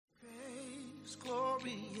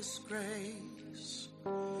Glorious grace,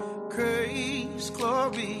 grace,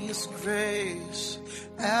 glorious grace.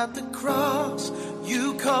 At the cross,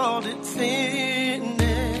 you called it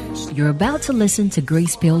finished. You're about to listen to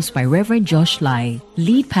Grace Pills by Reverend Josh Lai,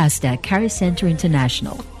 lead pastor at Charis Center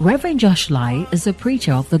International. Reverend Josh Lai is a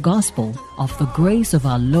preacher of the gospel of the grace of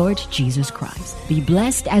our Lord Jesus Christ. Be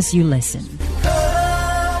blessed as you listen.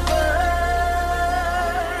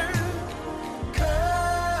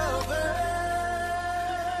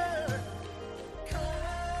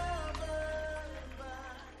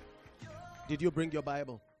 Did you bring your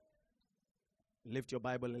Bible? Lift your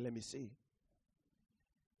Bible and let me see.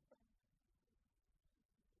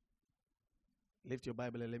 Lift your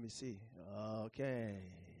Bible and let me see. Okay.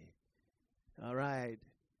 All right.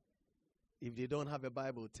 If they don't have a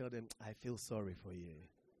Bible, tell them, I feel sorry for you.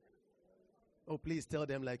 Oh, please tell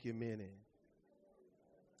them like you mean it.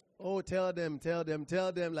 Oh, tell them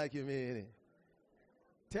like you mean it.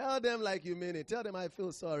 Tell them like you mean it. Tell them I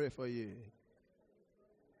feel sorry for you.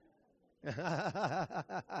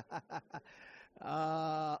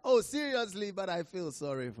 Oh, seriously, but I feel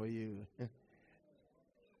sorry for you.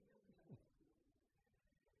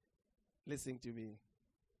 Listen to me.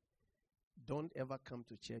 Don't ever come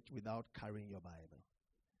to church without carrying your Bible.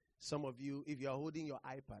 Some of you, if you are holding your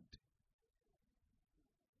iPad,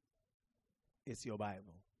 it's your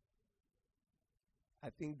Bible.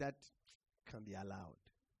 I think that can be allowed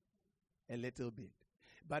a little bit.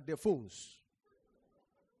 But the phones,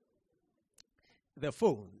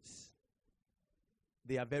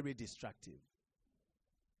 they are very destructive.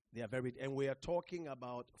 And we are talking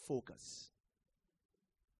about focus.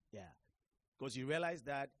 Yeah. Because you realize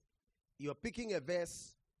that you're picking a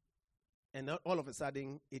verse and all of a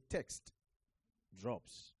sudden a text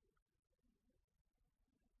drops.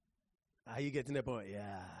 Are you getting the point?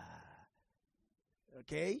 Yeah.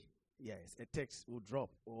 Okay? Yes, a text will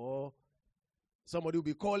drop. Or somebody will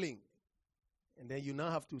be calling. And then you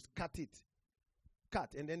now have to cut it.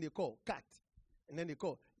 Cut, and then they call, cut, and then they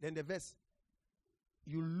call. Then the verse,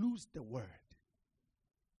 you lose the word.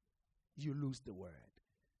 You lose the word.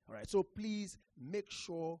 All right, so please make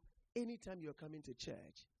sure anytime you're coming to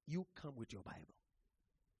church, you come with your Bible.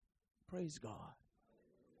 Praise God.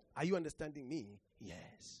 Are you understanding me?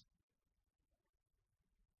 Yes.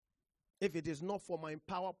 If it is not for my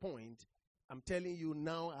PowerPoint, I'm telling you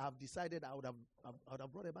now, I have decided I would have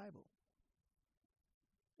brought a Bible.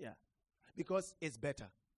 Yeah. Because it's better.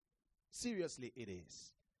 Seriously, it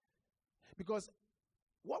is. Because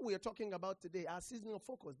what we are talking about today, our season of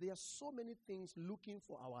focus, there are so many things looking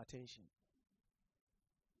for our attention.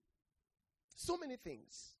 So many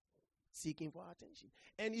things seeking for our attention.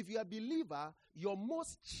 And if you're a believer, your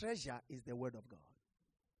most treasure is the Word of God.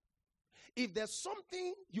 If there's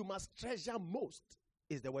something you must treasure most,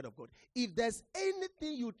 is the Word of God. If there's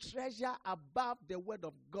anything you treasure above the Word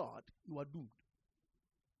of God, you are doomed.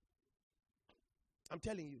 I'm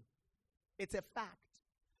telling you, it's a fact.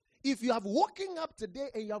 If you have woken up today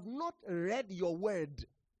and you have not read your word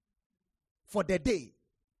for the day,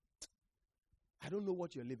 I don't know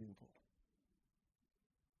what you're living for.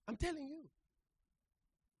 I'm telling you.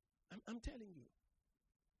 I'm telling you.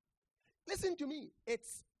 Listen to me.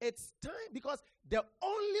 It's time, because the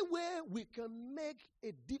only way we can make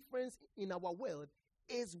a difference in our world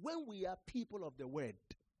is when we are people of the word.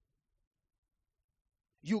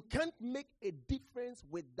 You can't make a difference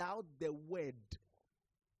without the word.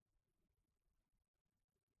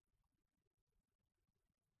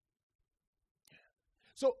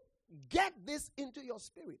 So get this into your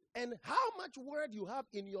spirit. And how much word you have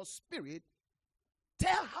in your spirit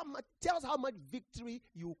tells how much victory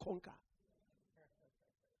you conquer.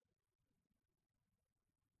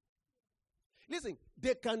 Listen,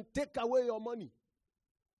 they can take away your money.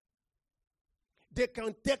 They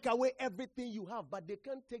can take away everything you have, but they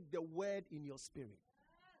can't take the word in your spirit.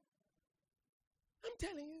 I'm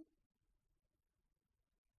telling you.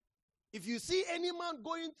 If you see any man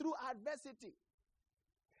going through adversity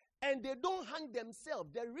and they don't hang themselves,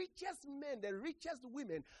 the richest men, the richest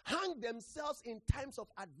women hang themselves in times of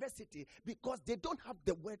adversity because they don't have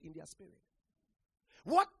the word in their spirit.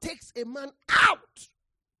 What takes a man out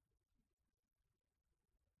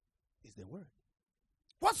is the word.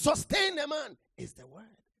 What sustains a man is the word.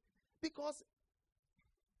 Because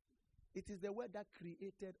it is the word that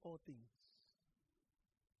created all things.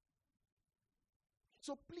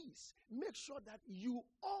 So please, make sure that you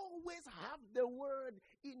always have the word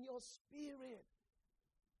in your spirit.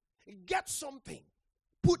 Get something.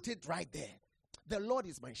 Put it right there. The Lord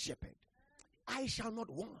is my shepherd. I shall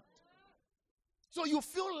not want. So you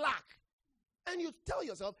feel lack. And you tell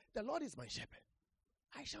yourself, the Lord is my shepherd.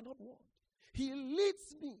 I shall not want. He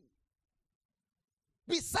leads me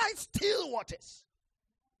beside still waters.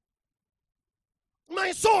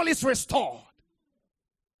 My soul is restored.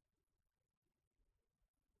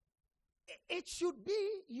 It should be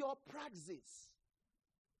your praxis.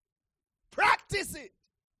 Practice it.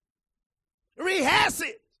 Rehearse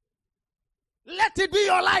it. Let it be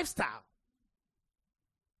your lifestyle.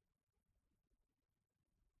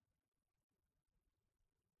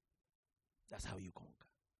 That's how you conquer.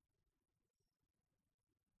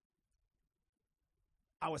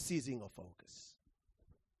 Our seizing of focus.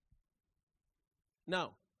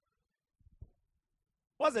 Now,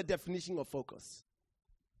 what's the definition of focus?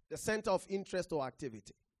 The center of interest or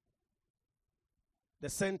activity. The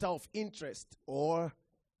center of interest or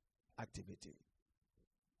activity.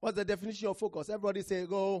 What's the definition of focus? Everybody say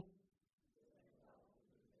go.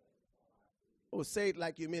 Oh, say it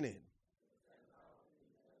like you mean it.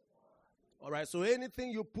 All right, so anything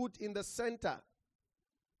you put in the center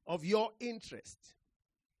of your interest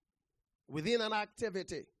within an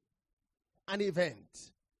activity, an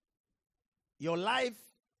event. Your life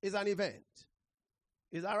is an event.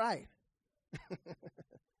 Is that right?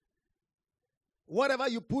 Whatever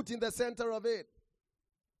you put in the center of it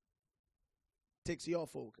takes your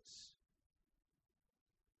focus.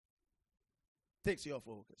 Takes your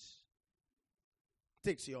focus.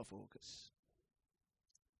 Takes your focus.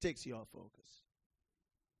 Takes your focus.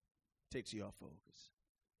 Takes your focus.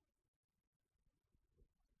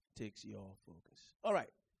 Takes your focus. All right.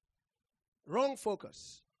 Wrong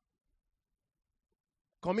focus.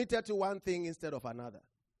 Committed to one thing instead of another.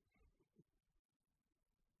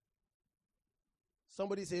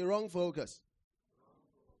 Somebody say wrong focus.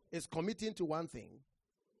 Is committing to one thing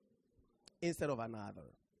instead of another.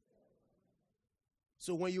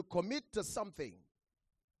 So when you commit to something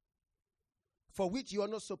for which you are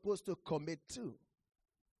not supposed to commit to,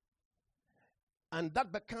 and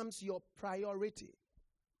that becomes your priority,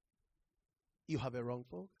 you have a wrong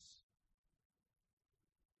focus.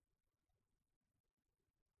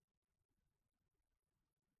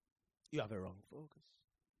 You have a wrong focus.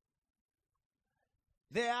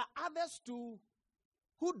 There are others too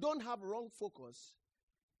who don't have wrong focus.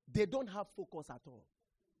 They don't have focus at all.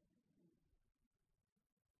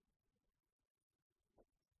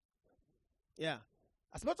 Yeah.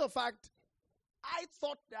 As a matter of fact, I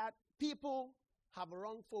thought that people have a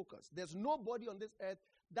wrong focus. There's nobody on this earth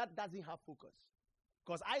that doesn't have focus.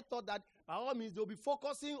 Because I thought that by all means they'll be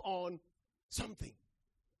focusing on something.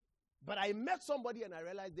 But I met somebody and I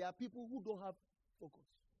realized there are people who don't have focus.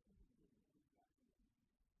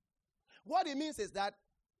 What it means is that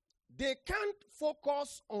they can't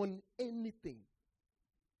focus on anything.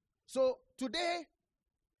 So today,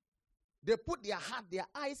 they put their heart, their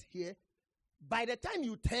eyes here. By the time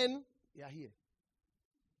you turn, they are here.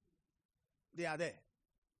 They are there.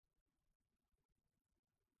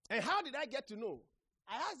 And how did I get to know?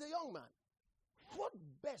 I asked the young man, what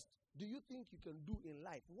best do you think you can do in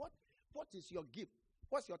life? What is your gift?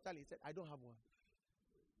 What's your talent? He said, I don't have one.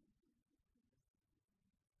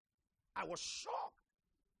 I was shocked.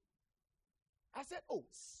 I said, oh,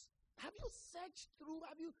 have you searched through?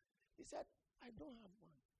 He said, I don't have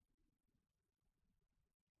one.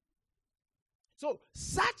 So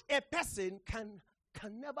such a person can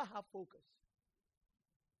never have focus.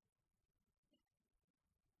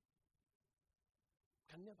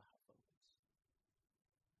 Can never have focus.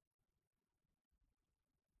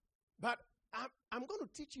 But I'm going to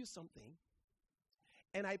teach you something,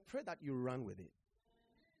 and I pray that you run with it.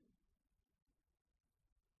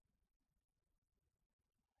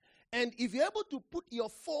 And if you're able to put your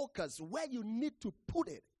focus where you need to put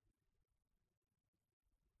it,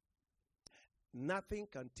 nothing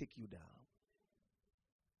can take you down.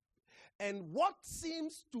 And what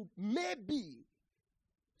seems to maybe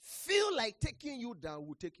feel like taking you down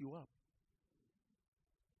will take you up.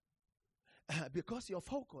 Because your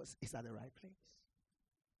focus is at the right place.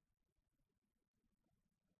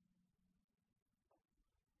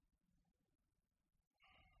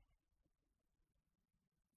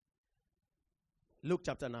 Luke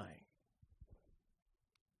chapter 9.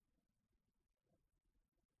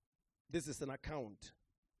 This is an account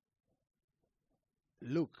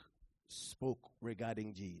Luke spoke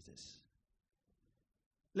regarding Jesus.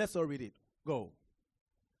 Let's all read it. Go.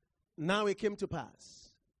 Now it came to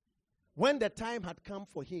pass, when the time had come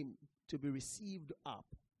for him to be received up,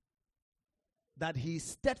 that he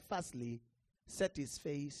steadfastly set his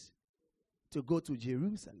face to go to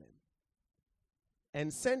Jerusalem,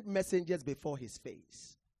 and sent messengers before his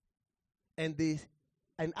face. And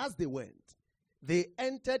as they went, they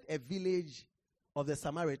entered a village of the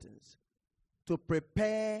Samaritans to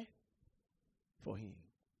prepare for him.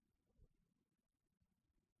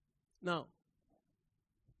 Now,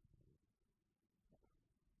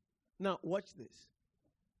 watch this.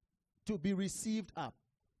 To be received up.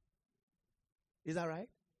 Is that right?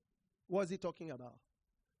 What is he talking about?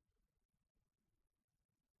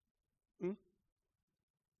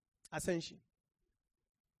 Ascension.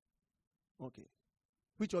 Okay.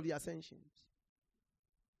 Which of the ascensions?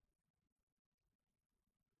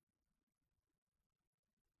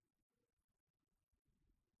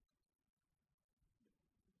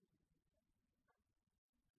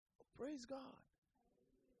 Praise God.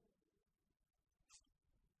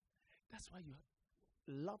 That's why you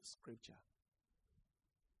love scripture.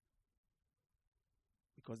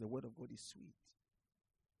 Because the word of God is sweet.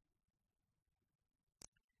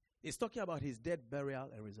 It's talking about his death,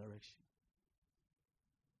 burial, and resurrection.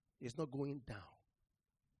 It's not going down.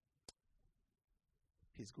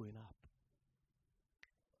 He's going up.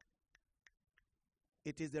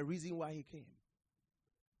 It is the reason why he came.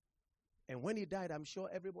 And when he died, I'm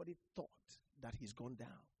sure everybody thought that he's gone down.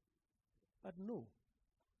 But no.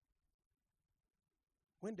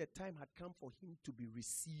 When the time had come for him to be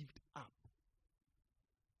received up,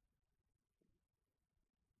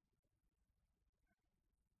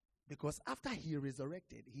 because after he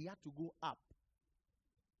resurrected, he had to go up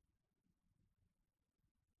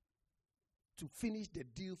to finish the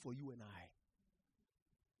deal for you and I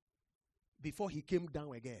before he came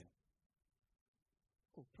down again.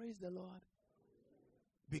 Oh, praise the Lord.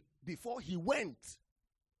 Before he went,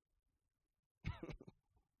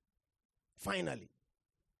 finally.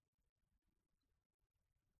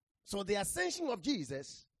 So the ascension of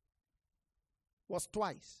Jesus was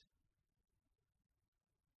twice.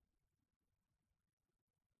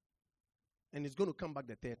 And it's going to come back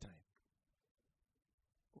the third time.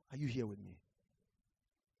 Are you here with me?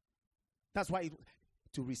 That's why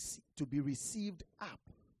to be received up.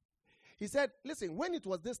 He said, listen, when it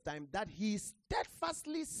was this time that he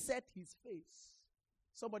steadfastly set his face.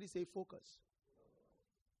 Somebody say focus.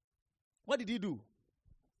 What did he do?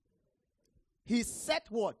 He set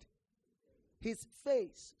what? His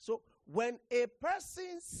face. So when a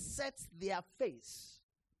person sets their face,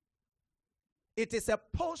 it is a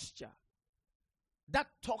posture that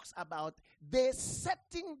talks about they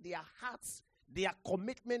setting their hearts, their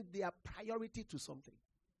commitment, their priority to something.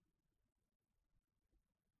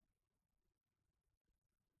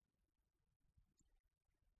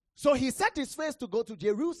 So he set his face to go to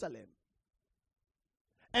Jerusalem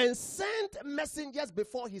and sent messengers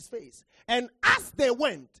before his face. And as they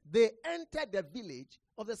went, they entered the village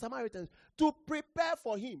of the Samaritans to prepare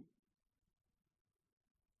for him.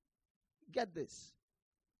 Get this.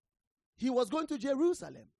 He was going to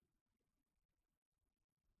Jerusalem.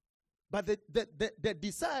 But the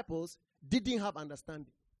disciples didn't have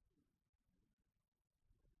understanding.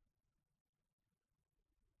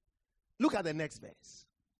 Look at the next verse.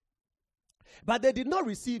 But they did not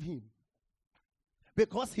receive him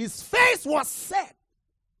because his face was set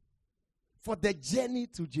for the journey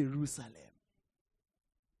to Jerusalem.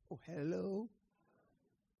 Oh, hello.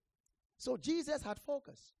 So Jesus had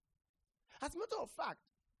focus. As a matter of fact,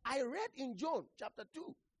 I read in John chapter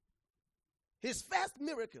 2, his first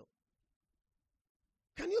miracle.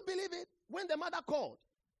 Can you believe it? When the mother called,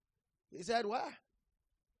 he said, well,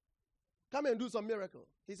 come and do some miracle.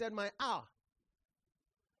 He said, my hour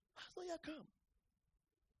has not yet come.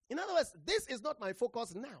 In other words, this is not my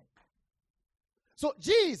focus now. So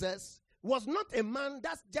Jesus was not a man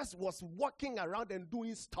that just was walking around and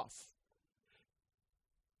doing stuff.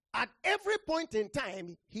 At every point in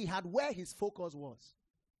time, he had where his focus was.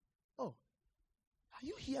 Oh, are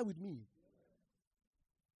you here with me?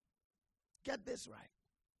 Get this right.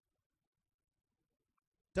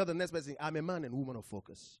 Tell the next person, I'm a man and woman of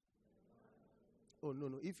focus. Oh,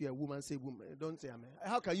 no. If you're a woman, say woman. Don't say I'm a.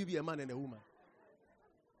 How can you be a man and a woman?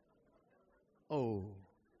 Oh.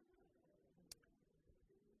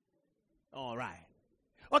 All right.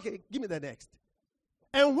 Okay, give me the next.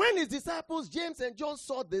 And when his disciples, James and John,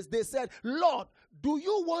 saw this, they said, Lord, do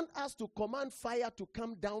you want us to command fire to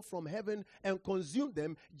come down from heaven and consume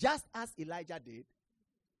them just as Elijah did?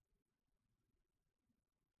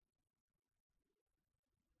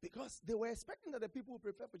 Because they were expecting that the people would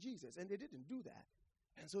prepare for Jesus, and they didn't do that.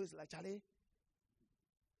 And so it's like, Charlie,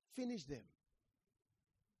 finish them.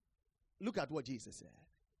 Look at what Jesus said.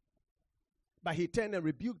 But he turned and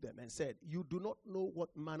rebuked them and said, you do not know what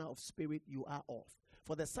manner of spirit you are of.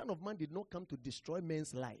 For the Son of Man did not come to destroy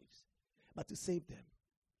men's lives, but to save them.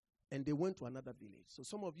 And they went to another village. So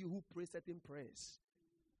some of you who pray certain prayers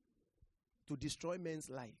to destroy men's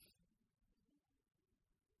life,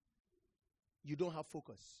 you don't have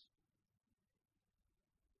focus.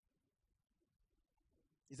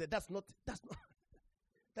 He said, that's not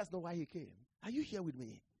why he came. Are you here with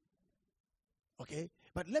me? Okay?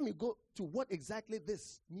 But let me go to what exactly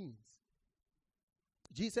this means.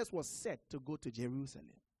 Jesus was set to go to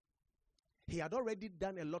Jerusalem. He had already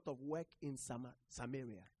done a lot of work in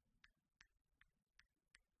Samaria.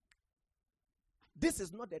 This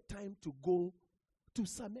is not the time to go to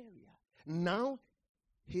Samaria. Now,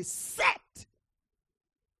 he's set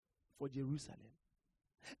for Jerusalem.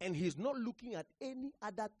 And he's not looking at any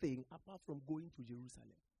other thing apart from going to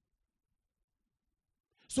Jerusalem.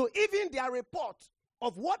 So even their report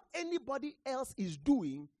of what anybody else is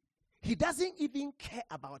doing, he doesn't even care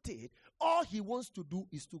about it. All he wants to do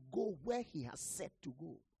is to go where he has set to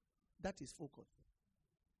go. That is focus.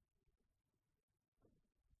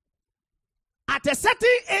 At a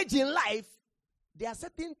certain age in life, there are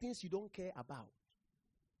certain things you don't care about.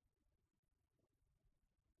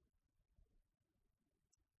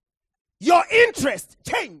 Your interest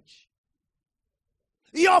change.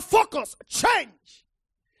 Your focus change.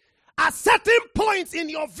 At certain points in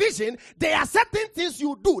your vision, there are certain things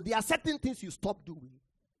you do. There are certain things you stop doing.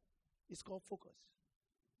 It's called focus.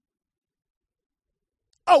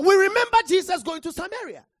 Oh, we remember Jesus going to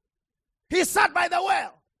Samaria. He sat by the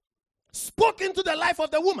well, spoke into the life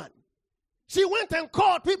of the woman. She went and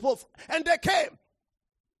called people, and they came.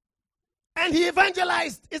 And he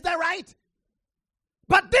evangelized. Is that right?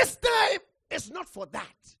 But this time, it's not for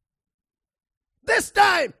that. This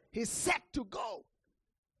time, he's set to go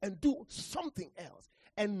and do something else.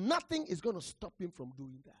 And nothing is going to stop him from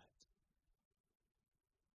doing that.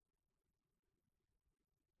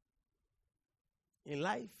 In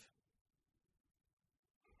life,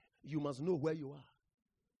 you must know where you are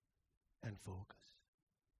and focus.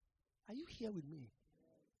 Are you here with me?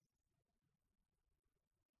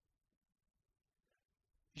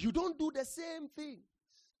 You don't do the same thing.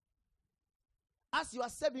 As you are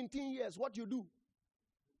 17 years, what you do?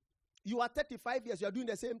 You are 35 years, you are doing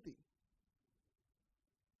the same thing.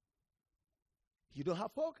 You don't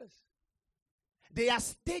have focus. There are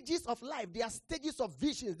stages of life. There are stages of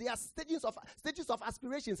visions. There are stages of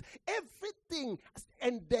aspirations. Everything.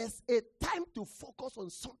 And there's a time to focus on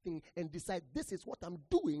something and decide this is what I'm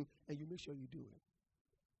doing, and you make sure you do it.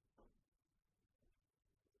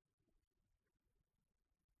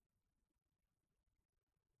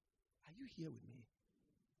 Are you here with me?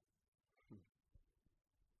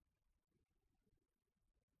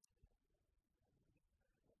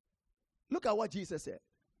 Look at what Jesus said.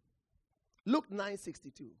 Luke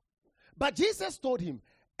 9:62. But Jesus told him,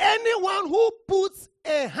 anyone who puts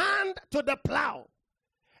a hand to the plow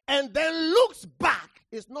and then looks back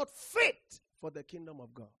is not fit for the kingdom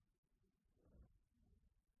of God.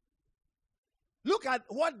 Look at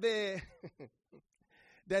what the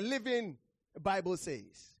Living Bible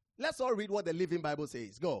says. Let's all read what the Living Bible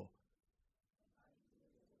says. Go.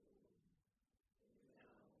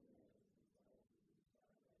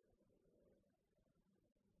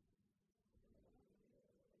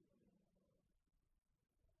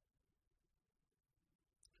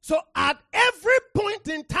 So at every point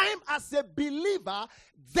in time as a believer,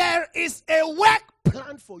 there is a work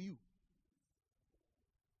planned for you.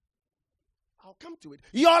 I'll come to it.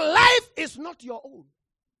 Your life is not your own.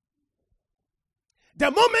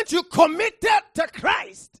 The moment you committed to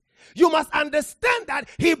Christ, you must understand that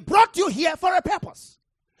he brought you here for a purpose.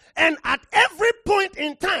 And at every point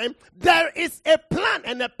in time, there is a plan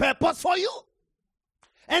and a purpose for you.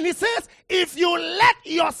 And he says, if you let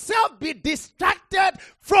yourself be distracted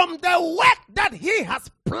from the work that he has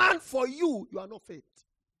planned for you, you are not fit.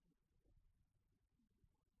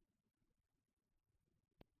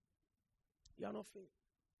 You are not fit.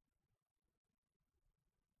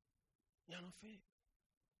 You are not fit.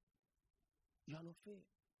 You are not fit.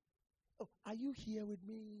 Oh, are you here with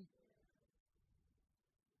me?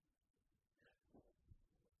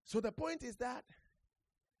 So the point is that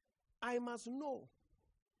I must know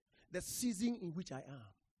the season in which I am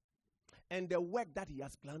and the work that he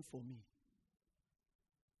has planned for me.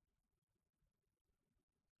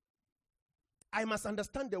 I must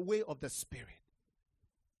understand the way of the Spirit.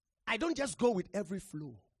 I don't just go with every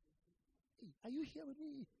flow. Are you here with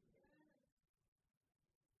me?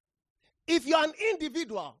 If you're an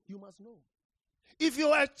individual, you must know. If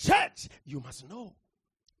you're a church, you must know.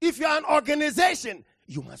 If you're an organization,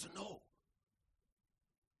 you must know.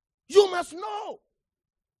 You must know.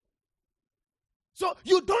 So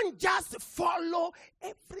you don't just follow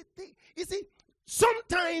everything. You see,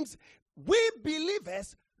 sometimes we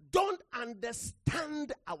believers don't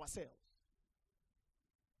understand ourselves.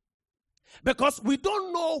 Because we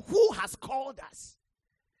don't know who has called us.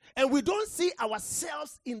 And we don't see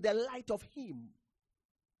ourselves in the light of him.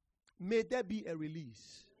 May there be a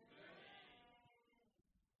release.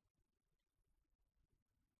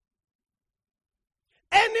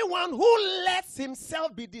 Anyone who lets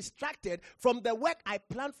himself be distracted from the work I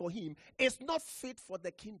plan for him is not fit for the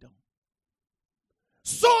kingdom.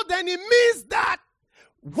 So then it means that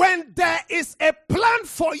when there is a plan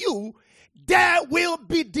for you, there will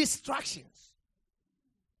be distractions.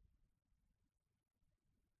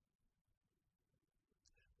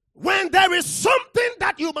 When there is something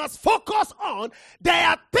that you must focus on, there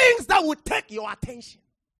are things that will take your attention.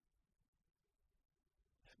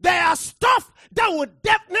 There are stuff that will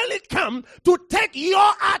definitely come to take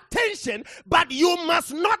your attention, but you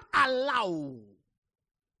must not allow.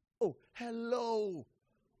 Oh, hello.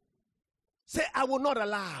 Say, I will not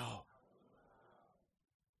allow.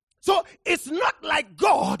 So it's not like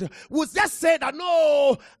God will just say that,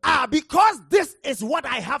 no, because this is what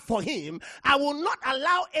I have for him, I will not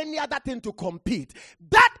allow any other thing to compete.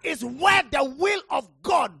 That is where the will of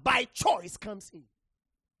God by choice comes in.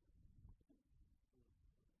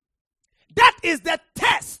 That is the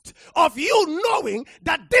test of you knowing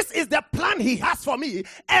that this is the plan he has for me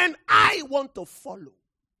and I want to follow.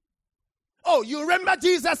 Oh, you remember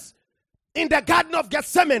Jesus in the Garden of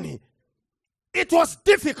Gethsemane? It was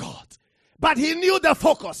difficult, but he knew the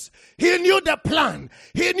focus. He knew the plan.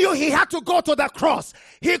 He knew he had to go to the cross.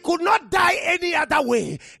 He could not die any other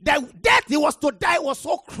way. The death he was to die was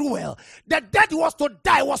so cruel. The death he was to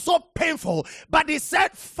die was so painful. But he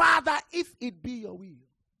said, Father, if it be your will,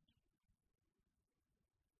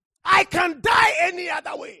 I can die any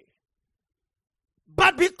other way.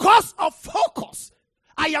 But because of focus,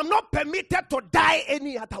 I am not permitted to die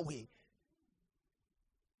any other way.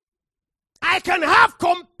 I can have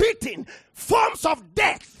competing forms of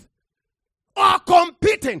death or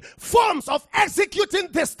competing forms of executing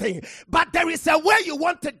this thing, but there is a way you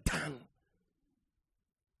want it done.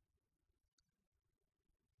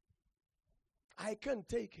 I can't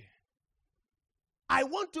take it. I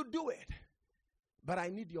want to do it, but I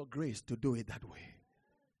need your grace to do it that way.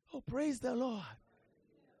 Oh, praise the Lord.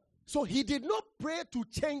 So he did not pray to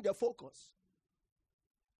change the focus.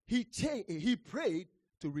 He prayed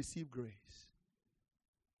to receive grace.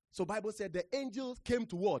 So Bible said the angels came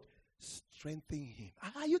to what? Strengthen him.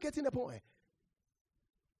 Are you getting the point?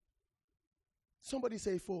 Somebody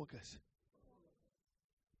say focus.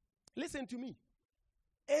 Listen to me.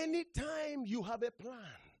 Anytime you have a plan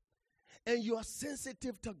and you are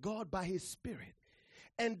sensitive to God by his Spirit,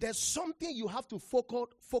 and there's something you have to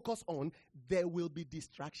focus on, there will be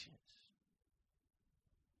distractions.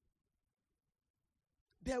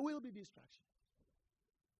 There will be distractions.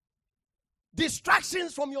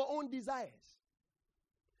 Distractions from your own desires.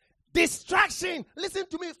 Distraction. Listen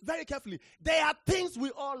to me very carefully. There are things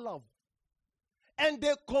we all love, and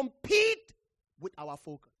they compete with our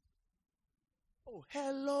focus. Oh,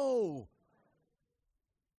 hello.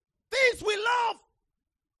 Things we love,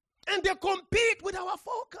 and they compete with our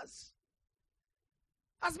focus.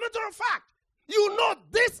 As a matter of fact, you know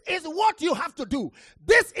this is what you have to do.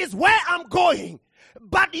 This is where I'm going.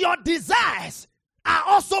 But your desires are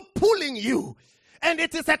also pulling you. And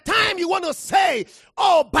it is a time you want to say,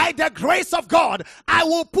 oh, by the grace of God, I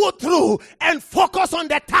will pull through and focus on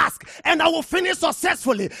the task and I will finish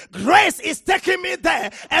successfully. Grace is taking me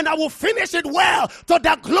there and I will finish it well to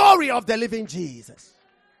the glory of the living Jesus.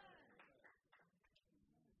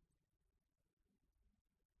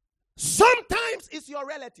 Sometimes it's your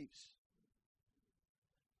relatives.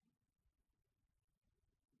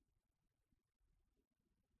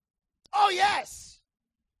 Oh, yes.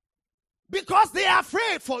 Because they are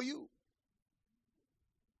afraid for you.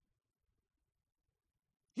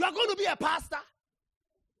 You are going to be a pastor.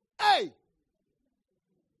 Hey,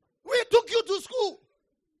 we took you to school.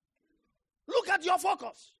 Look at your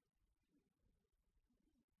focus.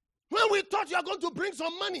 When we thought you are going to bring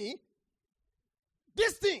some money,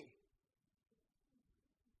 this thing.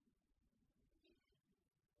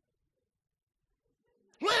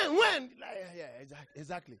 When? Yeah,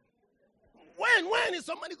 exactly. When is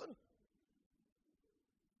somebody going to?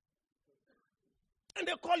 And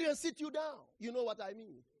they call you and sit you down. You know what I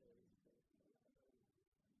mean?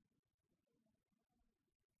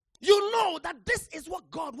 You know that this is what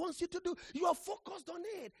God wants you to do. You are focused on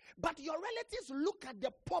it. But your relatives look at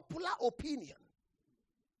the popular opinion.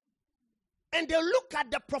 And they look at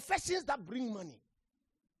the professions that bring money.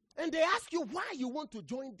 And they ask you why you want to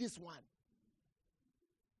join this one.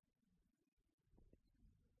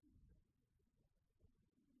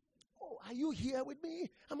 Oh, are you here with me?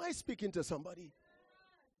 Am I speaking to somebody?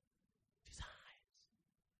 Desires.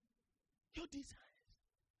 Your desires.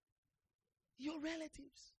 Your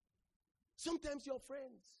relatives. Sometimes your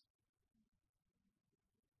friends.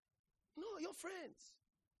 No, your friends.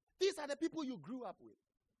 These are the people you grew up with.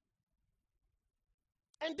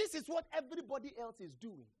 And this is what everybody else is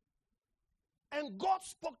doing. And God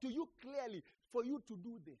spoke to you clearly for you to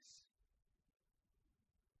do this.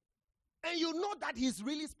 And you know that He's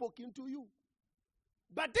really spoken to you.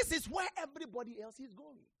 But this is where everybody else is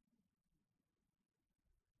going.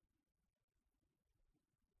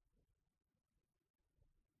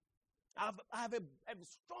 I have a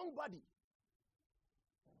strong body.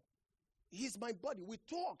 He's my body. We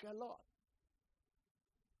talk a lot.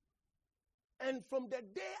 And from the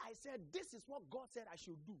day I said, this is what God said I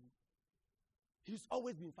should do, He's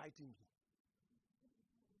always been fighting me.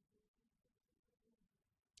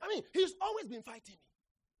 I mean, He's always been fighting me.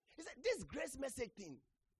 He said, this grace message thing.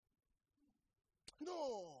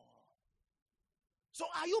 No. So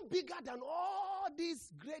are you bigger than all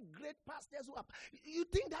these great pastors who are? You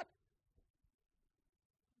think that?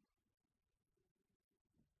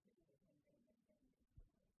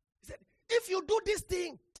 He said, if you do this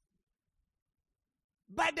thing,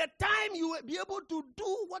 by the time you will be able to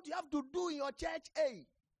do what you have to do in your church, hey,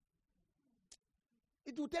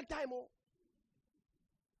 it will take time. Oh.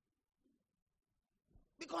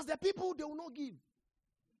 Because the people, they will not give.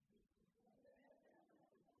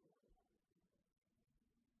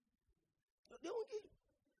 They won't give.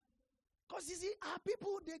 Because you see, our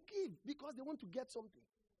people, they give because they want to get something.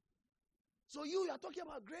 So you are talking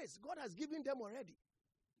about grace. God has given them already.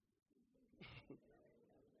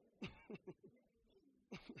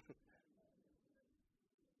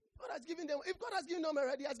 God has given them. If God has given them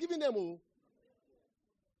already, He has given them all.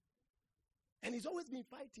 And He's always been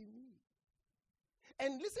fighting me.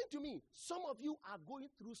 And listen to me. Some of you are going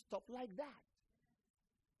through stuff like that.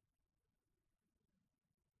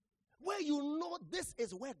 Where you know this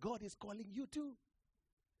is where God is calling you to.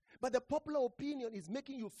 But the popular opinion is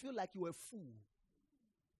making you feel like you're a fool.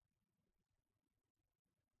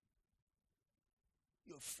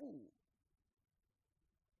 You're a fool.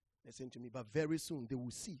 Listen to me, but very soon they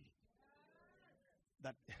will see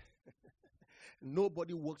that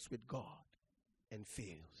nobody works with God and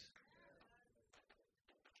fails.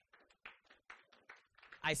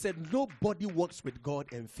 I said nobody works with God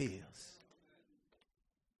and fails.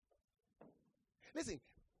 Listen,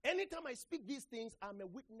 anytime I speak these things, I'm a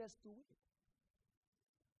witness to it.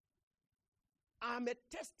 I'm a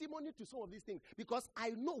testimony to some of these things because I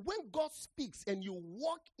know when God speaks and you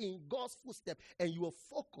walk in God's footsteps and you are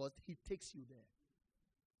focused, He takes you there.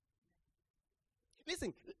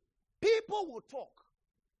 Listen, people will talk,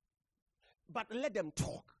 but let them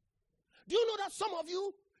talk. Do you know that some of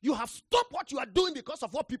you, you have stopped what you are doing because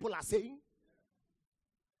of what people are saying?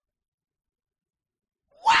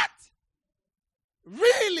 What?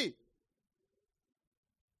 Really?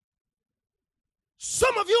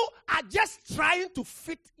 Some of you are just trying to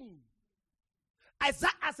fit in. As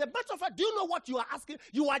a matter of fact, do you know what you are asking?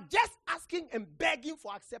 You are just asking and begging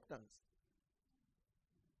for acceptance.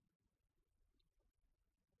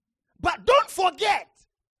 But don't forget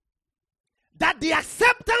that the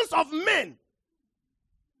acceptance of men,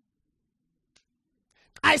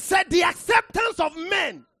 I said the acceptance of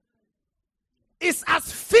men is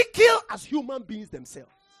as fickle as human beings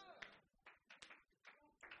themselves.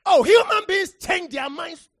 Oh, human beings change their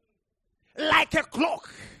minds like a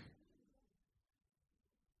clock.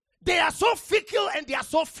 They are so fickle and they are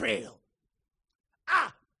so frail.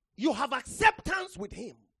 You have acceptance with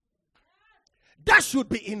Him. That should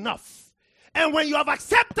be enough. And when you have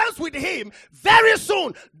acceptance with Him, very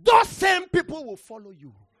soon, those same people will follow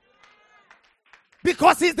you.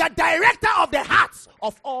 Because He's the director of the hearts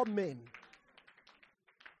of all men.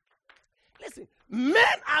 Listen, men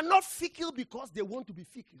are not fickle because they want to be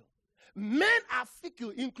fickle. Men are fickle,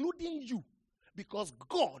 including you, because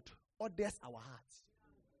God orders our hearts.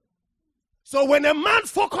 So when a man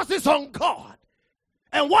focuses on God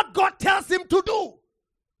and what God tells him to do,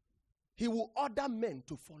 He will order men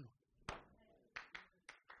to follow.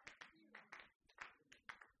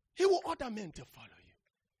 He will order men to follow you.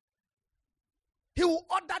 He will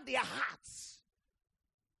order their hearts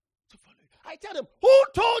to follow you. I tell them, who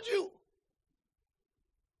told you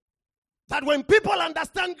that when people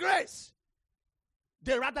understand grace,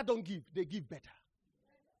 they rather don't give, they give better?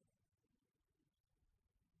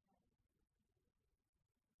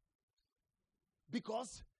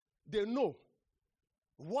 Because they know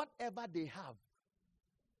whatever they have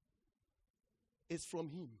is from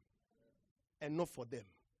Him and not for them.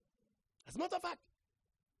 As a matter of fact,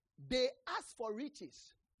 they ask for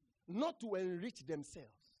riches not to enrich themselves.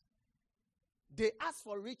 They ask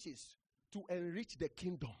for riches to enrich the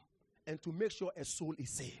kingdom and to make sure a soul is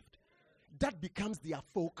saved. That becomes their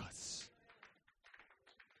focus.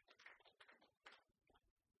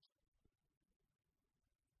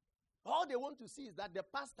 All they want to see is that the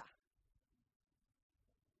pastor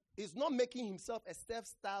is not making himself a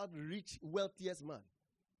self-styled, rich, wealthiest man.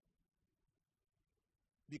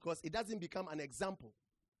 Because it doesn't become an example.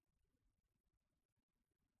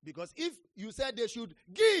 Because if you said they should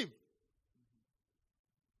give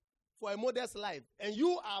for a modest life, and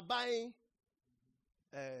you are buying,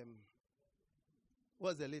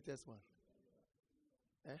 what's the latest one?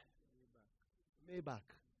 Maybach.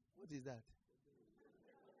 What is that?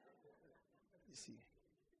 You see.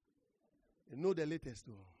 You know the latest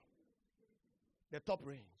one. The top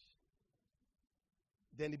range.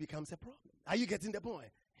 Then it becomes a problem. Are you getting the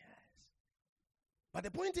point? Yes. But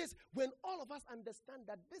the point is, when all of us understand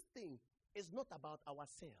that this thing is not about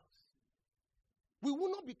ourselves, we will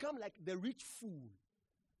not become like the rich fool.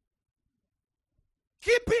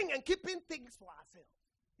 Keeping things for ourselves.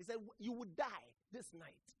 He said, you will die this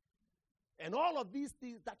night. And all of these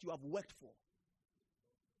things that you have worked for.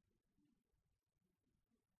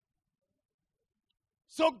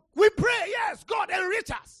 So we pray, yes, God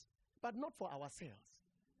enrich us. But not for ourselves.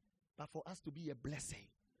 But for us to be a blessing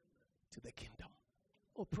to the kingdom.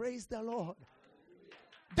 Oh, praise the Lord.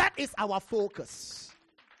 That is our focus.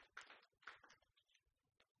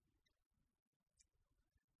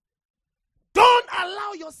 Don't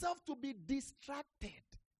allow yourself to be distracted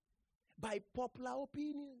by popular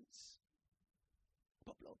opinions.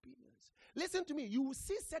 Popular opinions. Listen to me. You will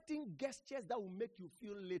see certain gestures that will make you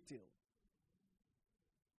feel little.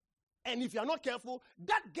 And if you are not careful,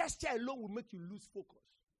 that gesture alone will make you lose focus.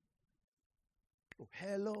 Oh,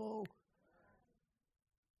 hello.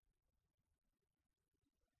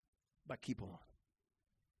 But keep on.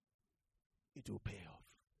 It will pay off.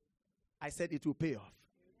 I said it will pay off.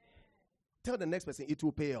 Tell the next person, it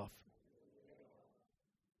will pay off.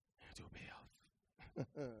 It will pay off.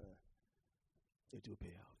 It will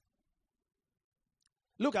pay off.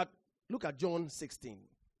 Look at John 16.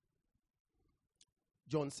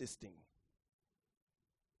 John 16.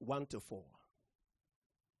 1-4.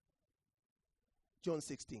 John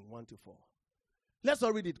 16, 1-4. Let's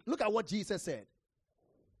all read it. Look at what Jesus said.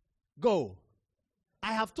 Go.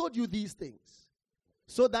 I have told you these things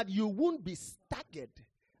so that you won't be staggered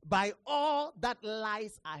by all that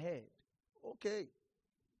lies ahead. Okay.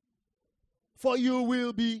 For you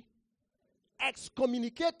will be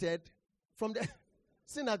excommunicated from the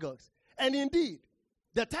synagogues. And indeed,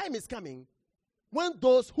 the time is coming when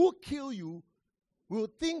those who kill you will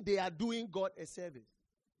think they are doing God a service.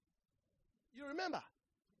 You remember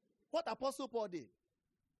what Apostle Paul did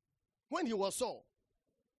when he was Saul?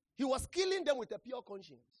 He was killing them with a pure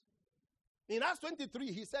conscience. In Acts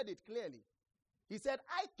 23, he said it clearly. He said,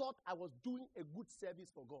 I thought I was doing a good service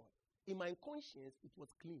for God. In my conscience, it was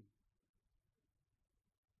clean.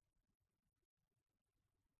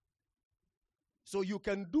 So you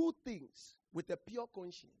can do things with a pure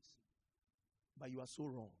conscience, but you are so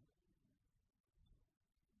wrong.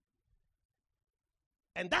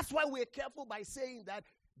 And that's why we're careful by saying that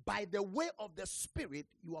by the way of the Spirit,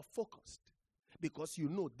 you are focused. Because you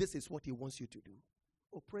know this is what he wants you to do.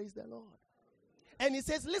 Oh, praise the Lord. And he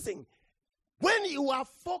says, listen, when you are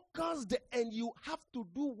focused and you have to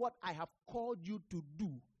do what I have called you to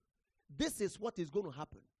do, this is what is going to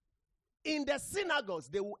happen. In the synagogues,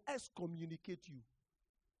 they will excommunicate you.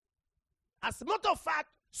 As a matter of fact,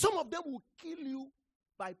 some of them will kill you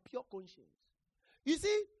by pure conscience. You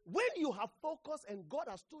see, when you have focus and God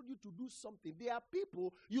has told you to do something, there are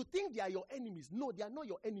people, you think they are your enemies. No, they are not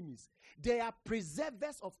your enemies. They are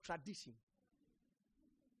preservers of tradition.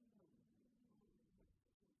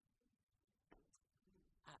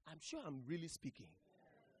 I'm sure I'm really speaking.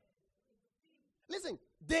 Listen,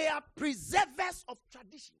 they are preservers of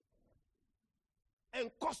tradition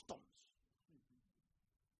and customs.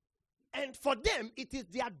 And for them, it is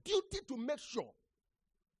their duty to make sure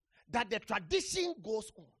that the tradition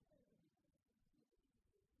goes on.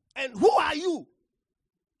 And who are you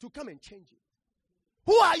to come and change it?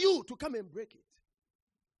 Who are you to come and break it?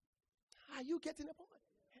 Are you getting the point?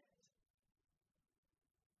 Yes.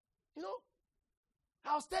 You know,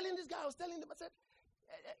 I was telling this guy, I said,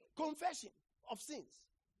 confession of sins.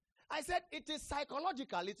 I said, it is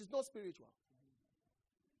psychological, it is not spiritual.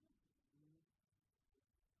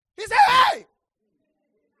 He said, hey!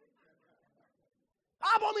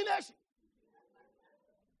 Abomination.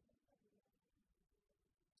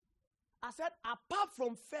 I said, apart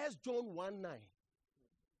from 1 John 1:9,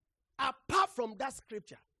 apart from that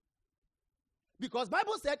scripture, because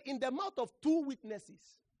Bible said in the mouth of two witnesses.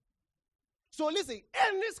 So listen,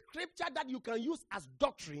 any scripture that you can use as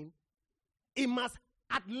doctrine, it must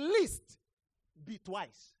at least be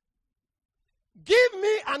twice. Give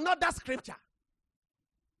me another scripture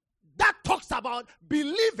that talks about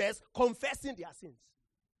believers confessing their sins.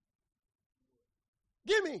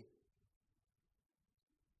 Give me.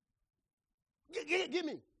 Give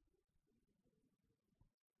me.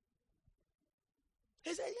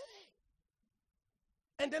 He said, yeah.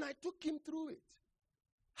 And then I took him through it.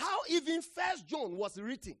 How even First John was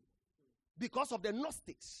written because of the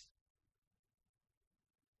Gnostics.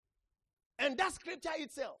 And that scripture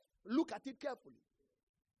itself, look at it carefully.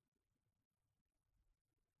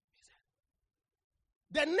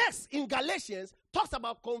 The next in Galatians talks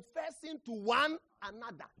about confessing to one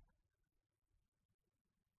another.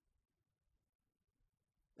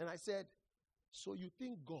 And I said, so you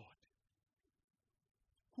think God,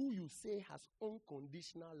 who you say has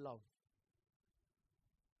unconditional love,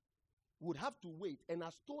 would have to wait and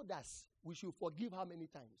has told us we should forgive how many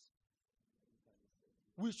times?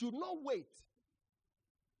 We should not wait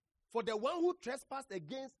for the one who trespassed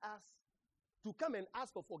against us to come and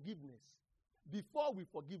ask for forgiveness before we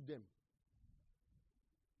forgive them.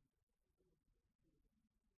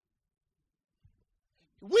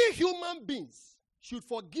 We human beings should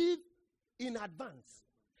forgive in advance.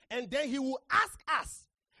 And then he will ask us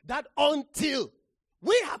that until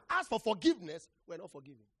we have asked for forgiveness, we're not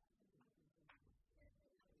forgiven.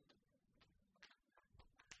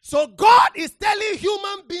 So God is telling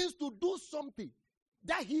human beings to do something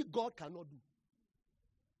that God cannot do.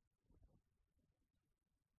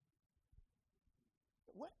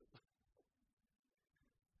 Well,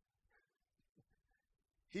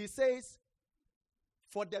 he says,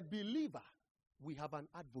 for the believer, we have an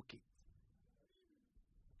advocate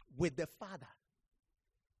with the Father,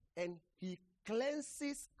 and he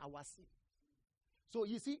cleanses our sin. So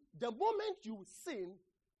you see, the moment you sin,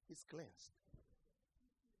 is cleansed.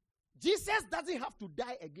 Jesus doesn't have to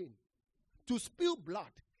die again to spill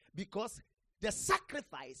blood, because the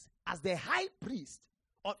sacrifice as the high priest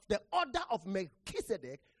of the order of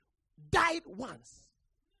Melchizedek died once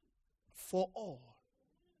for all.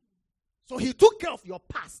 So he took care of your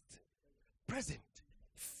past, present,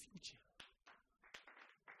 future.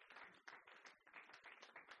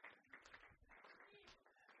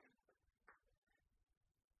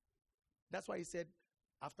 That's why he said,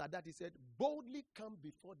 after that he said, boldly come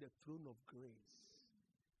before the throne of grace,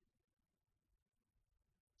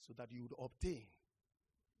 so that you would obtain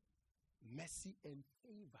mercy and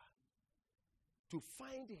favor to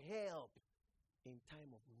find help in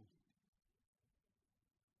time of need.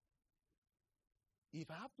 If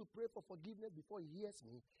I have to pray for forgiveness before he hears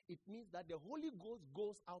me, it means that the Holy Ghost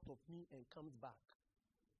goes out of me and comes back.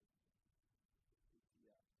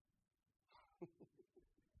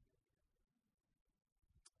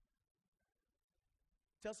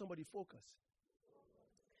 Tell somebody, focus.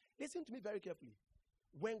 Listen to me very carefully.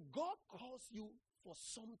 When God calls you for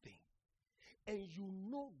something, and you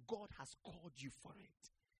know God has called you for it,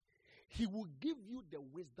 he will give you the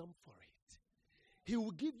wisdom for it. He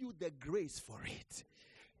will give you the grace for it.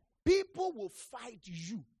 People will fight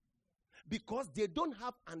you because they don't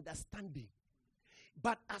have understanding.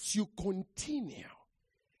 But as you continue,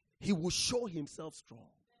 he will show himself strong.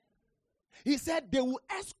 He said they will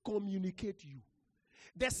excommunicate you.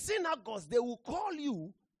 The synagogues, they will call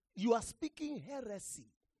you, you are speaking heresy.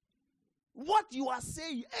 What you are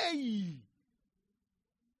saying, hey,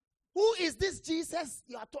 who is this Jesus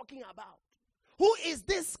you are talking about? Who is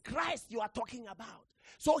this Christ you are talking about?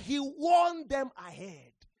 So he warned them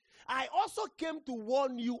ahead. I also came to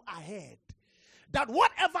warn you ahead that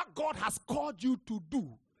whatever God has called you to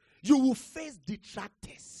do, you will face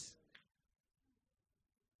detractors.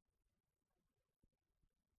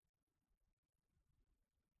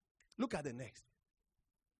 Look at the next.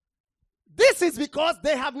 This is because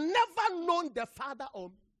they have never known the Father.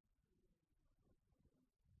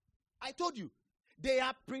 I told you, they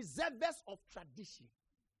are preservers of tradition.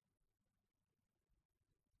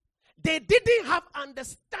 They didn't have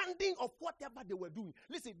understanding of whatever they were doing.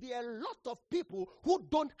 Listen, there are a lot of people who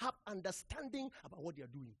don't have understanding about what they are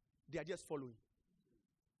doing. They are just following.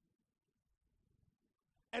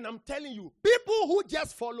 And I'm telling you, people who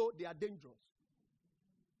just follow, they are dangerous.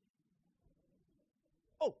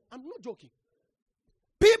 Oh, I'm not joking.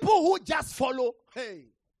 People who just follow, hey,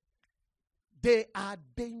 they are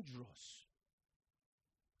dangerous.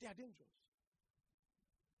 They are dangerous.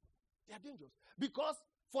 They are dangerous. Because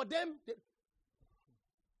for them,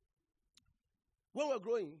 when we were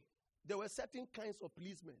growing, there were certain kinds of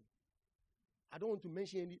policemen. I don't want to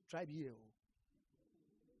mention any tribe here.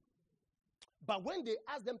 But when they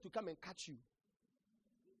ask them to come and catch you,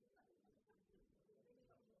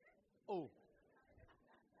 oh,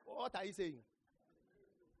 what are you saying?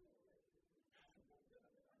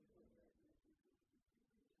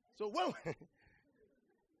 So when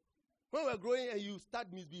we're growing and you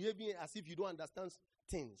start misbehaving as if you don't understand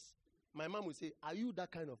things, my mom will say, are you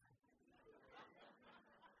that kind of?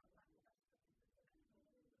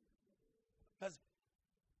 Because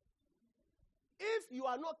if you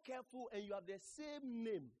are not careful and you have the same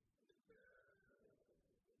name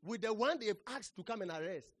with the one they've asked to come and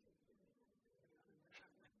arrest,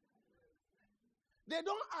 they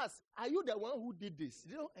don't ask, are you the one who did this?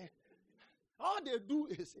 They don't, all they do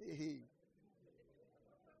is, hey.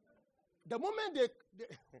 The moment they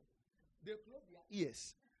close their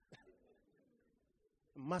ears,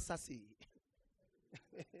 Massa say.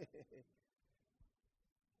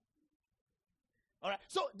 All right.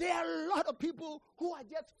 So there are a lot of people who are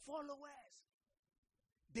just followers.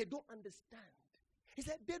 They don't understand. He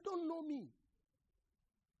said, they don't know me.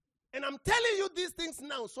 And I'm telling you these things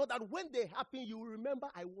now so that when they happen, you will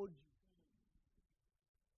remember I warned you.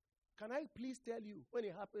 Can I please tell you, when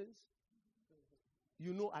it happens,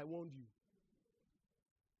 you know I warned you.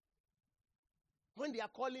 When they are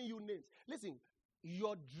calling you names, listen,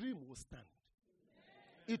 your dream will stand.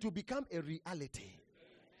 It will become a reality.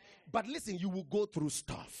 But listen, you will go through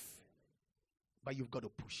stuff. But you've got to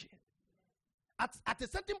push it. At a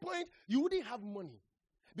certain point, you wouldn't have money.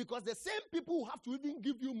 Because the same people who have to even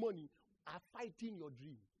give you money are fighting your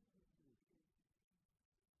dream.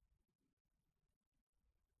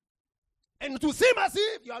 And to seem as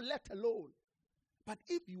if you are left alone. But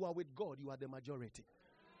if you are with God, you are the majority.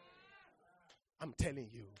 I'm telling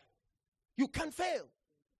you. You can fail.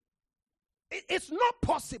 It's not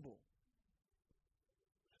possible.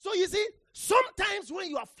 So you see, sometimes when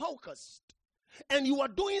you are focused and you are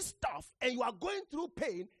doing stuff and you are going through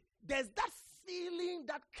pain, there's that feeling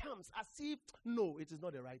that comes as if, no, it is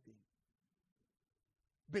not the right thing.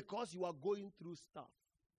 Because you are going through stuff.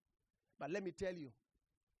 But let me tell you,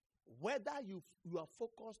 whether you are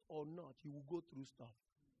focused or not, you will go through stuff.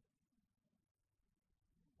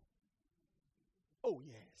 Oh,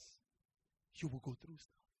 yes. You will go through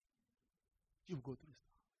stuff. You will go through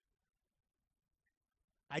stuff.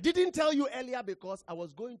 I didn't tell you earlier because I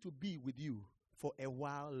was going to be with you for a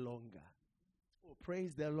while longer. Oh,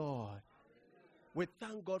 praise the Lord. We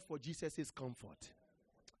thank God for Jesus' comfort.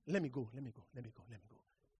 Let me go.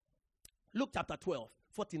 Luke chapter 12,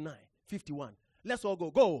 49, 51. Let's all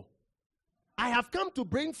go. Go. I have come to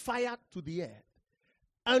bring fire to the earth.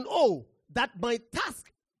 And oh, that my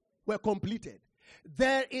task were completed.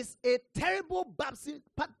 There is a terrible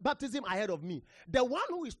baptism ahead of me. The one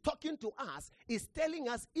who is talking to us is telling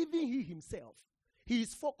us, even he himself, he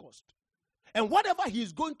is focused. And whatever he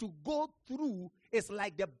is going to go through is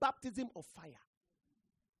like the baptism of fire.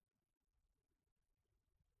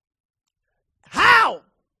 How?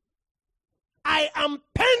 I am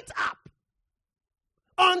pent up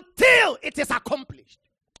until it is accomplished.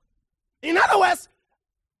 In other words,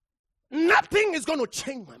 nothing is going to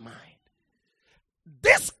change my mind.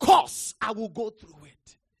 This course, I will go through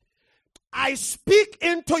it. I speak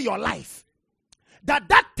into your life that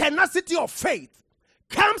tenacity of faith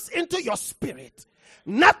comes into your spirit.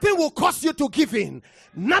 Nothing will cause you to give in.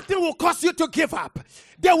 Nothing will cause you to give up.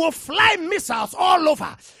 They will fly missiles all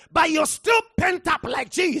over, but you're still pent up like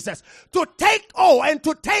Jesus to take, and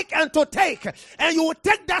to take. And you will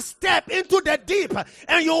take that step into the deep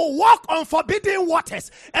and you will walk on forbidden waters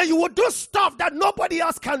and you will do stuff that nobody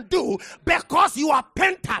else can do because you are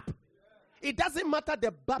pent up. It doesn't matter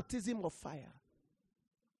the baptism of fire.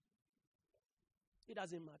 It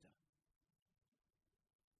doesn't matter.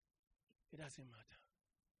 It doesn't matter.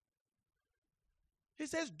 He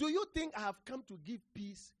says, do you think I have come to give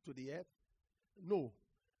peace to the earth? No,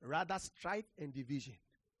 rather strife and division.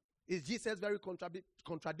 Is Jesus very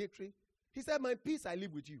contradictory? He said, my peace I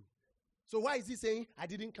leave with you. So why is he saying I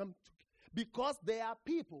didn't come to? Because there are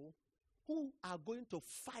people who are going to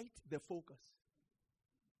fight the focus.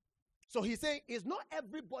 So he's saying it's not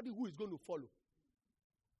everybody who is going to follow.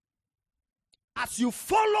 As you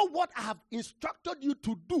follow what I have instructed you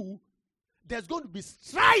to do, there's going to be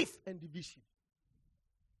strife and division.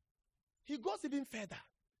 He goes even further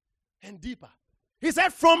and deeper. He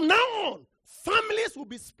said, from now on, families will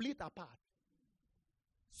be split apart.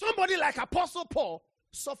 Somebody like Apostle Paul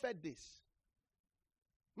suffered this.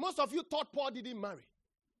 Most of you thought Paul didn't marry.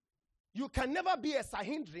 You can never be a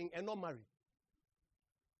Sahindrin and not marry.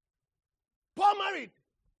 Paul married,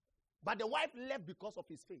 but the wife left because of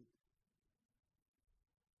his faith.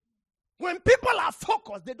 When people are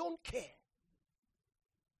focused, they don't care.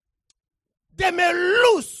 They may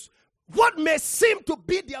lose what may seem to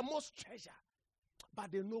be their most treasure,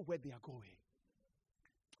 but they know where they are going.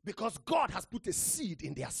 Because God has put a seed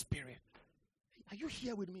in their spirit. Are you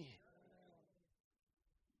here with me?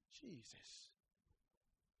 Jesus.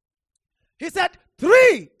 He said,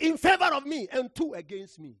 3 in favor of me and 2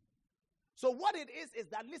 against me. So what it is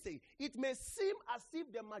that, listen, it may seem as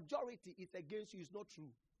if the majority is against you. It's not true.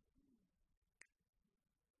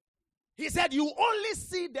 He said, you only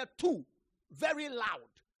see the 2 very loud,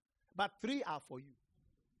 but 3 are for you.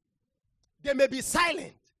 They may be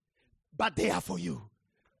silent, but they are for you.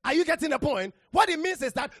 Are you getting the point? What it means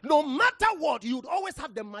is that no matter what, you'd always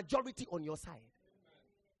have the majority on your side.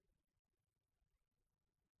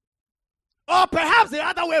 Or perhaps the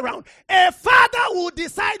other way around. A father will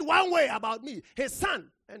decide one way about me, his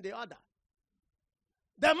son, and the other.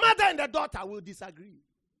 The mother and the daughter will disagree.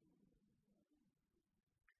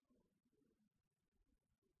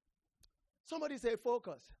 Somebody say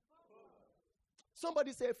focus.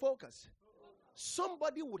 Somebody say focus.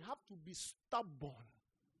 Somebody would have to be stubborn.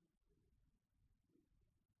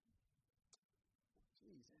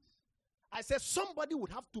 Jesus. I said somebody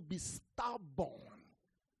would have to be stubborn.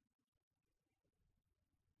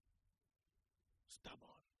 Stubborn.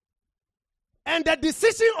 And the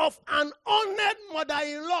decision of an honored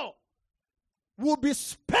mother-in-law will be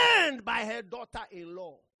spurned by her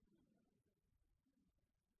daughter-in-law.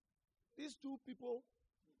 These 2 people,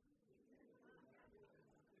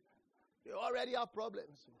 they already have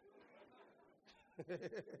problems. Hey,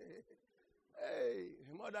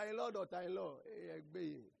 mother-in-law, daughter-in-law.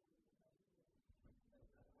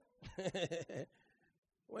 Hey,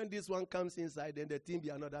 when this one comes inside, then the thing be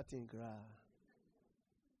another thing.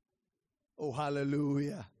 Oh,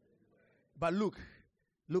 hallelujah. But look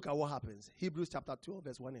at what happens. Hebrews chapter 12,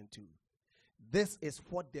 verse 1 and 2. This is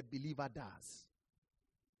what the believer does.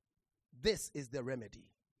 This is the remedy.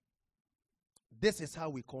 This is how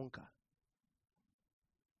we conquer.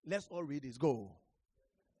 Let's all read this. Go.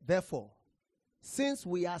 Therefore, since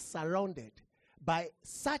we are surrounded by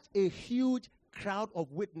such a huge crowd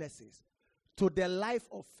of witnesses to the life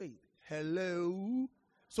of faith. Hello.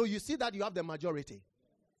 So you see that you have the majority.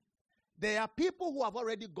 There are people who have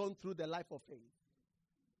already gone through the life of faith.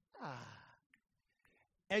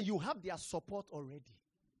 And you have their support already.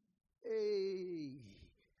 Hey.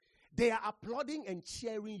 They are applauding and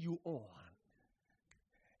cheering you on.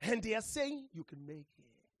 And they are saying, you can make it.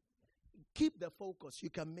 Keep the focus, you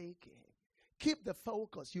can make it. Keep the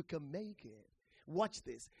focus, you can make it. Watch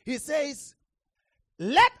this. He says,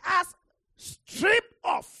 let us strip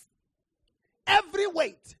off every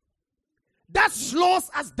weight that slows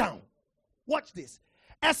us down. Watch this.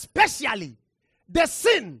 Especially the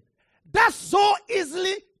sin that so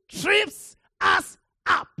easily trips us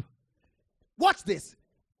up. Watch this.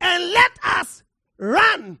 And let us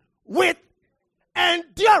run with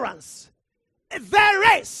endurance the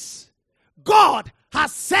race God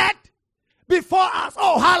has set before us.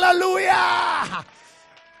 Oh, hallelujah.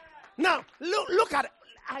 Now, look at it.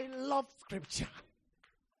 I love scripture.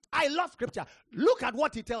 I love scripture. Look at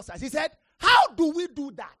what he tells us. He said, how do we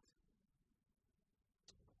do that?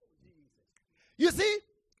 You see,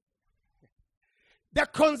 the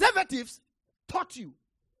conservatives taught you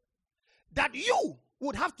that you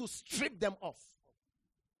would have to strip them off.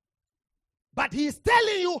 But he is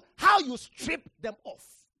telling you how you strip them off.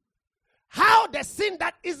 How the sin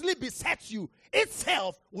that easily besets you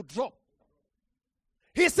itself will drop.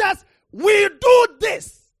 He says, we do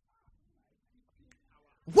this.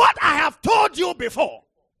 What I have told you before.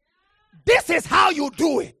 This is how you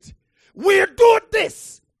do it. We do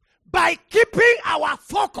this by keeping our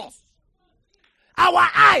focus, our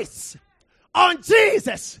eyes on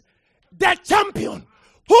Jesus, the champion,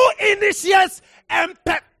 who initiates and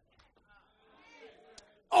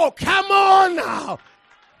oh, come on now.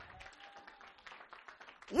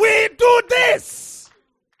 We do this.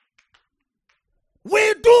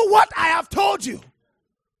 We do what I have told you.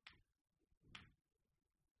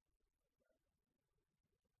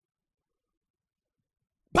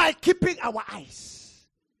 By keeping our eyes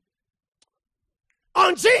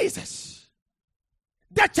on Jesus,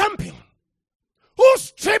 the champion, who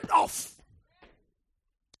stripped off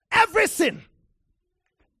every sin,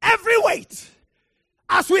 every weight.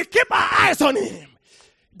 As we keep our eyes on him,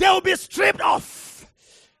 they will be stripped off.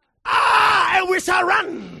 And we shall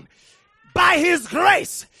run by his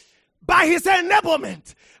grace, by his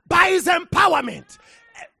enablement, by his empowerment.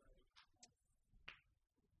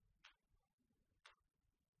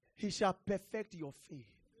 He shall perfect your faith.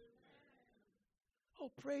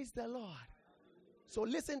 Oh, praise the Lord. So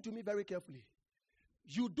listen to me very carefully.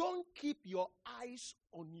 You don't keep your eyes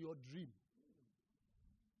on your dream.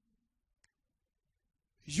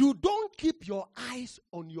 You don't keep your eyes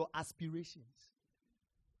on your aspirations.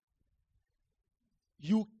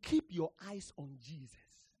 You keep your eyes on Jesus.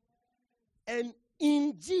 And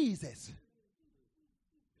in Jesus,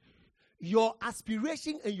 your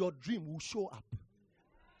aspiration and your dream will show up.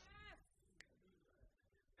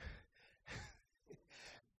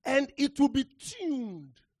 And it will be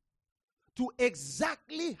tuned to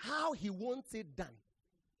exactly how he wants it done.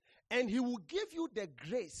 And he will give you the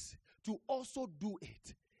grace to also do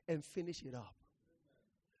it and finish it up.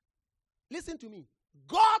 Listen to me.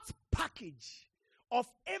 God's package of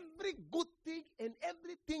every good thing and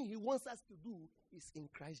everything he wants us to do is in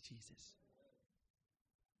Christ Jesus.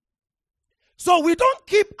 So we don't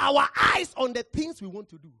keep our eyes on the things we want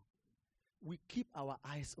to do. We keep our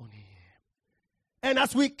eyes on him. And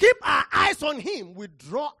as we keep our eyes on him, we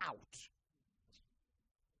draw out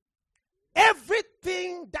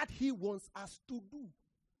everything that he wants us to do.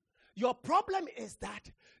 Your problem is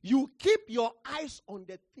that you keep your eyes on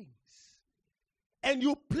the things and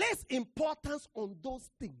you place importance on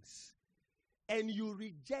those things and you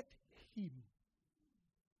reject him.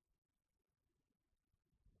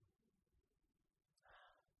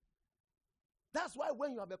 That's why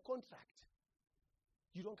when you have a contract,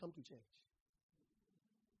 you don't come to church.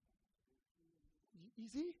 You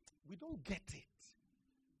see, we don't get it.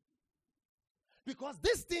 Because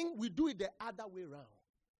this thing, we do it the other way around.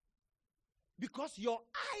 Because your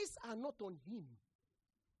eyes are not on him.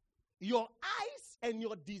 Your eyes and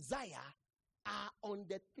your desire are on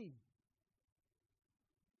the thing.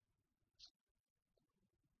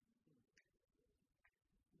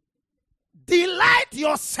 Delight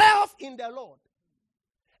yourself in the Lord,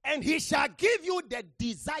 and he shall give you the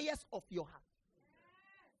desires of your heart.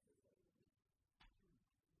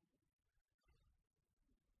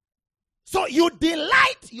 So you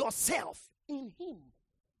delight yourself in him.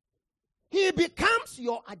 He becomes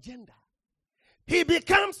your agenda. He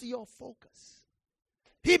becomes your focus.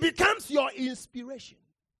 He becomes your inspiration.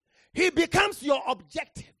 He becomes your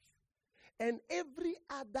objective. And every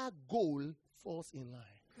other goal falls in line.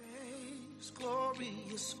 Grace,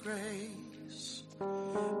 glorious grace.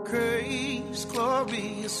 Grace,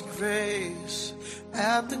 glorious grace.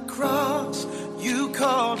 At the cross, you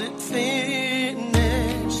called it finished.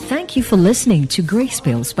 Thank you for listening to Grace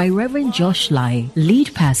Bills by Reverend Josh Lai,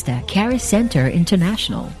 lead pastor, Charis Center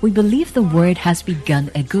International. We believe the word has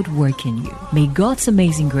begun a good work in you. May God's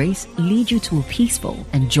amazing grace lead you to a peaceful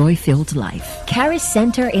and joy-filled life. Charis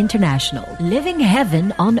Center International, living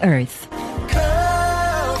heaven on earth.